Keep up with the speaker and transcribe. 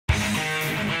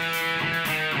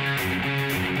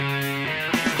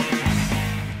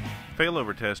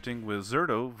Failover testing with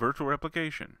Zerto Virtual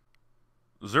Replication.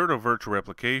 Zerto Virtual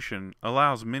Replication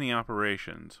allows many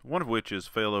operations, one of which is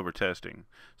failover testing.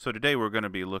 So today we're going to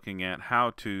be looking at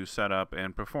how to set up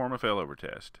and perform a failover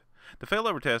test. The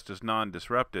failover test is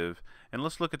non-disruptive, and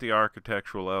let's look at the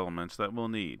architectural elements that we'll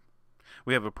need.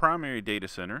 We have a primary data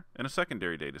center and a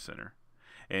secondary data center,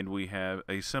 and we have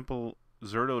a simple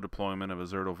Zerto deployment of a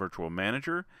Zerto Virtual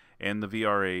Manager and the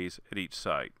VRAs at each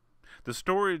site. The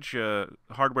storage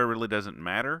hardware really doesn't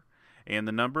matter, and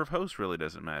the number of hosts really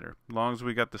doesn't matter. As long as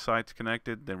we got the sites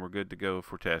connected, then we're good to go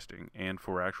for testing and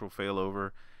for actual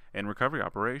failover and recovery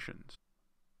operations.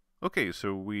 Okay,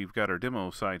 so we've got our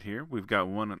demo site here. We've got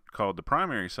one called the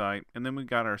primary site, and then we've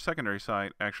got our secondary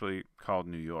site actually called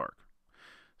New York.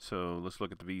 So let's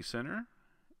look at the vCenter,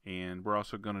 and we're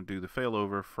also going to do the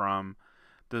failover from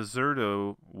the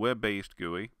Zerto web-based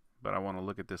GUI, but I want to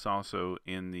look at this also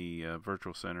in the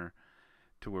Virtual Center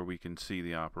to where we can see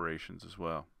the operations as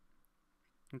well.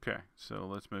 Okay, so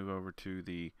let's move over to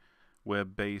the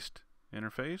web-based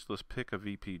interface. Let's pick a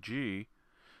VPG.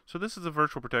 So this is a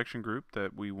virtual protection group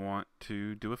that we want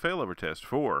to do a failover test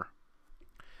for.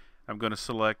 I'm going to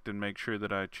select and make sure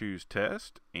that I choose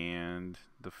test and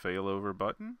the failover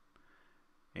button,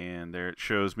 and there it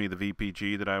shows me the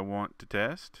VPG that I want to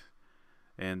test,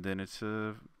 and then it's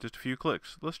just a few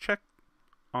clicks. Let's check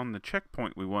on the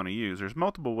checkpoint we want to use. There's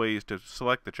multiple ways to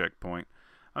select the checkpoint.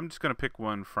 I'm just going to pick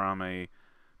one from a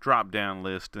drop-down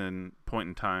list and point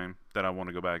in time that I want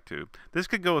to go back to. This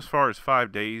could go as far as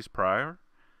 5 days prior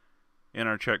in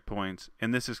our checkpoints,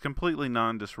 and this is completely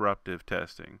non-disruptive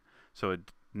testing, so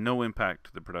no impact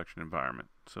to the production environment.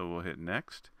 So we'll hit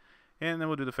next, and then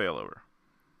we'll do the failover.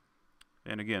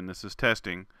 And again, this is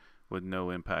testing with no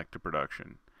impact to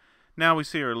production. Now we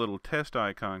see our little test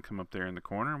icon come up there in the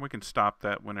corner, and we can stop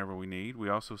that whenever we need. We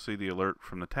also see the alert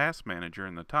from the task manager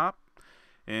in the top,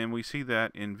 and we see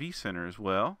that in vCenter as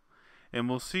well. And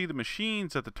we'll see the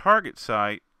machines at the target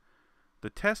site, the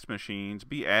test machines,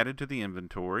 be added to the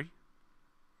inventory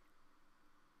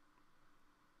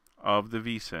of the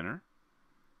vCenter.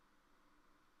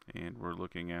 And we're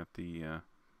looking at the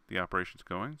operations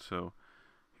going. So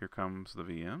here comes the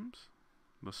VMs.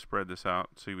 Let's spread this out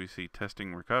so we see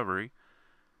testing recovery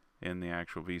in the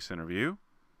actual vCenter view.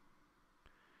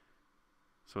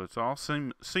 So it's all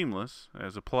seamless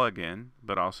as a plug-in,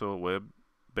 but also a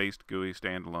web-based GUI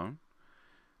standalone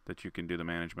that you can do the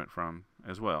management from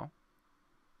as well.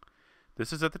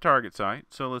 This is at the target site,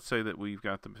 so let's say that we've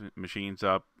got the machines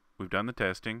up, we've done the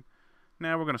testing.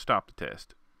 Now we're going to stop the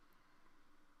test.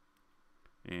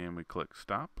 And we click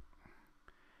stop.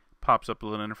 Pops up a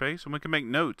little interface, and we can make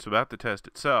notes about the test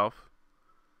itself.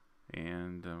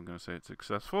 And I'm going to say it's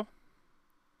successful.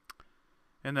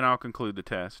 And then I'll conclude the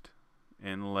test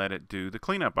and let it do the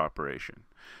cleanup operation.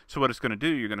 So what it's going to do,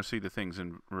 you're going to see the things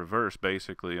in reverse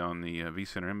basically on the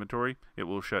vCenter inventory. It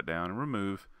will shut down and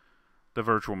remove the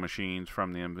virtual machines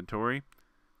from the inventory,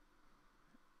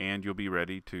 and you'll be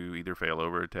ready to either fail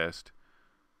over or test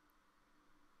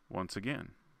once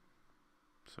again.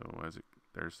 So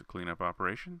there's the cleanup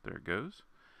operation. There it goes.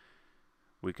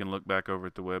 We can look back over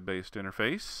at the web-based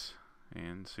interface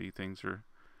and see things are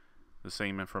the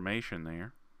same information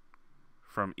there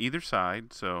from either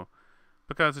side. So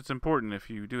because it's important, if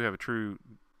you do have a true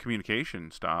communication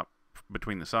stop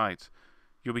between the sites,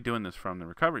 you'll be doing this from the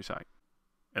recovery site.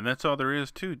 And that's all there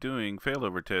is to doing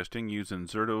failover testing using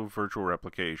Zerto Virtual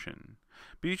Replication.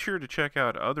 Be sure to check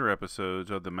out other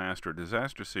episodes of the Master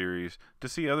Disaster series to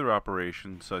see other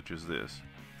operations such as this.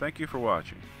 Thank you for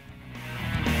watching.